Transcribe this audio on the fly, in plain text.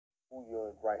who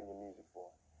you're writing your music for.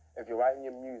 If you're writing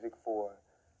your music for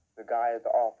the guy at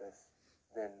the office,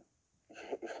 then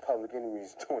Public Enemy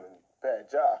is doing a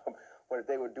bad job. But if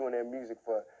they were doing their music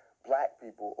for black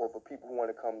people or for people who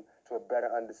want to come to a better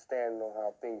understanding on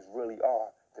how things really are,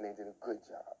 then they did a good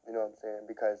job. You know what I'm saying?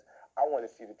 Because I want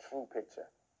to see the true picture.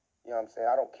 You know what I'm saying?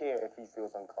 I don't care if he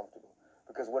feels uncomfortable.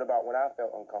 Because what about when I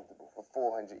felt uncomfortable for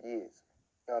 400 years?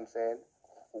 You know what I'm saying?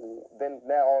 Then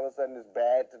now all of a sudden it's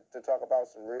bad to talk about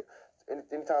some real...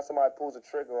 Anytime somebody pulls a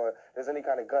trigger or there's any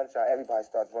kind of gunshot, everybody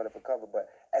starts running for cover.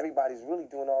 But everybody's really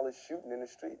doing all this shooting in the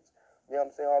streets. You know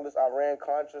what I'm saying? All this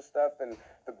Iran-Contra stuff and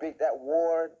that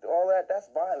war, all that's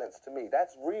violence to me.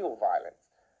 That's real violence.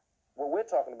 What we're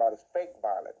talking about is fake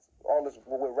violence. All this,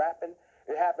 what we're rapping,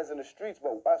 it happens in the streets,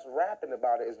 but us rapping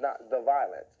about it is not the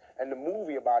violence. And the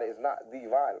movie about it is not the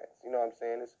violence. You know what I'm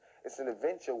saying? It's an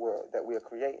adventure world that we are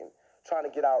creating.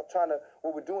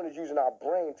 What we're doing is using our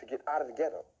brain to get out of the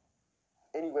ghetto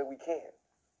any way we can.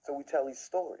 So we tell these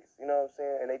stories, you know what I'm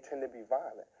saying? And they tend to be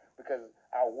violent because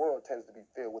our world tends to be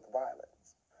filled with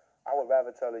violence. I would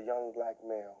rather tell a young black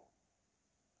male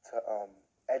to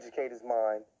educate his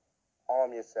mind,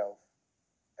 arm yourself,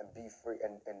 and be free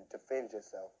and defend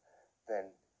yourself than,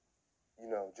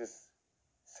 just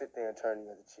sit there and turn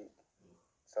the other cheek.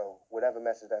 So whatever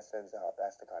message that sends out,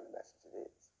 that's the kind of message it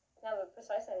is. No, but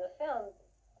precisely in the film,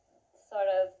 sort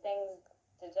of things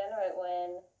degenerate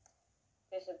when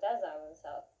Bishop does arm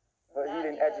himself. But he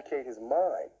didn't educate his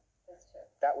mind. That's true.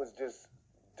 That was just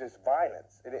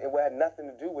violence. It had nothing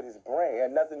to do with his brain.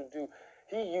 It had nothing to do.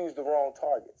 He used the wrong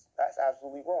targets. That's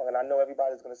absolutely wrong. And I know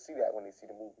everybody's going to see that when they see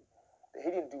the movie.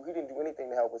 He didn't do anything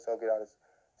to help himself get out of his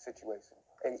situation.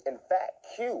 And in fact,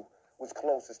 Q was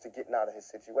closest to getting out of his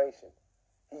situation.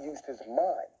 He used his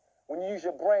mind. When you use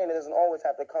your brain, it doesn't always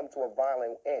have to come to a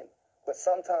violent end. But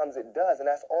sometimes it does, and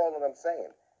that's all that I'm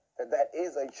saying. That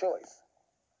is a choice.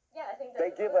 Yeah, I think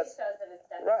they give us shows that it's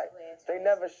definitely right. A choice. They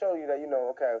never show you that,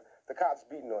 okay, the cop's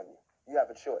beating on you. You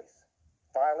have a choice.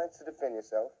 Violence to defend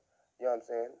yourself, you know what I'm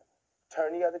saying?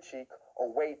 Turn the other cheek or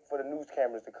wait for the news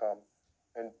cameras to come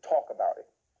and talk about it.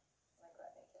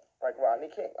 Like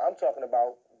Rodney King. I'm talking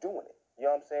about doing it.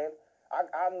 You know what I'm saying?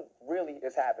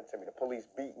 It's happened to me. The police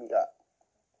beat me up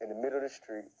in the middle of the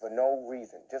street for no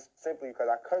reason, just simply because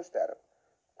I cursed at them,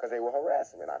 because they were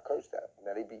harassing me, and I cursed at them.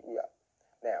 Now they beat me up.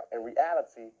 Now, in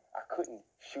reality, I couldn't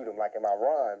shoot them like in my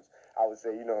rhymes. I would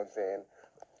say, you know what I'm saying,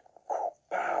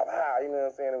 pow, pow, you know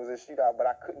what I'm saying? It was a shootout, but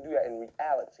I couldn't do that in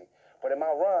reality. But in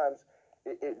my rhymes,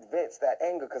 it vents that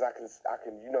anger because I can,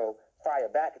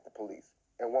 fire back at the police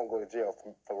and won't go to jail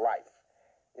for life.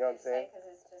 You know what I'm saying? Because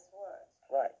it's just words.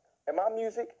 Right. And my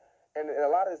music, and a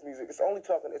lot of this music, it's only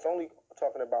talking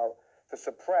about the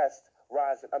oppressed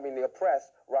rising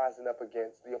up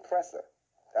against the oppressor.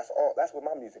 That's all. That's what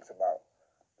my music's about.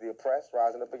 The oppressed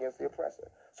rising up against the oppressor.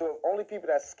 So the only people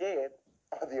that's scared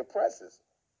are the oppressors.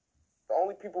 The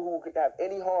only people who could have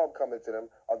any harm coming to them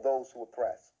are those who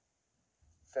oppress.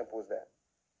 Simple as that.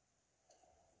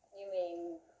 You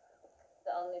mean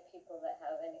the only people that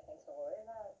have anything to worry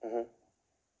about? Mm-hmm.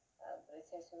 But it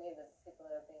seems to me that the people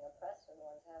that are being oppressed are the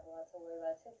ones that have a lot to worry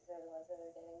about too, because they're the ones that are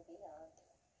getting beat on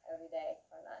every day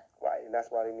or not. Right, and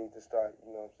that's why they need to start,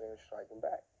 striking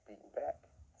back, beating back.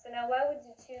 So now why would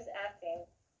you choose acting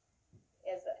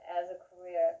as a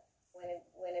career when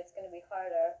it's going to be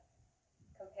harder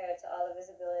compared to all the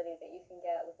visibility that you can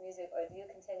get with music, or do you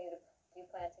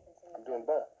plan to continue? I'm doing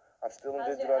both. I'm still in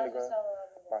Digital Underground.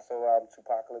 My solo album,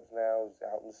 Tupac, now is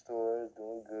out in the stores,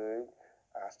 doing good.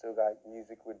 I still got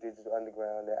music with Digital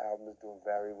Underground. Their album is doing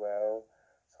very well.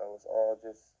 So it's all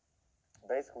just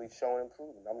basically showing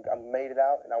improvement. I'm made it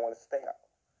out, and I want to stay out.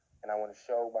 And I want to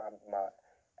show by my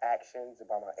actions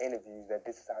and by my interviews that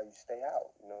this is how you stay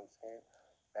out. You know what I'm saying?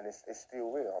 And it's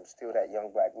still real. I'm still that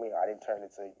young black male. I didn't turn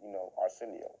into,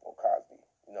 Arsenio or Cosby.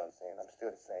 You know what I'm saying? I'm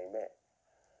still the same man.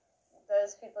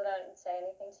 Those people don't say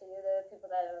anything to you. They're the people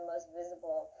that are the most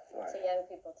visible to young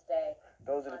people today.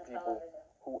 Those are the people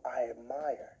who I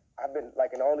admire. I've been,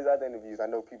 like in all these other interviews,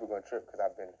 I know people are going to trip because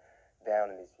I've been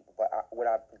down in these people. But what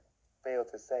I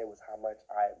failed to say was how much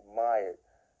I admired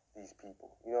these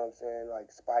people. You know what I'm saying?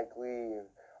 Like Spike Lee and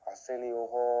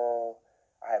Arsenio Hall.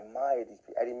 I admire these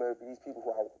people. Eddie Murphy, these people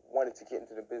who I wanted to get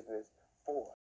into the business for.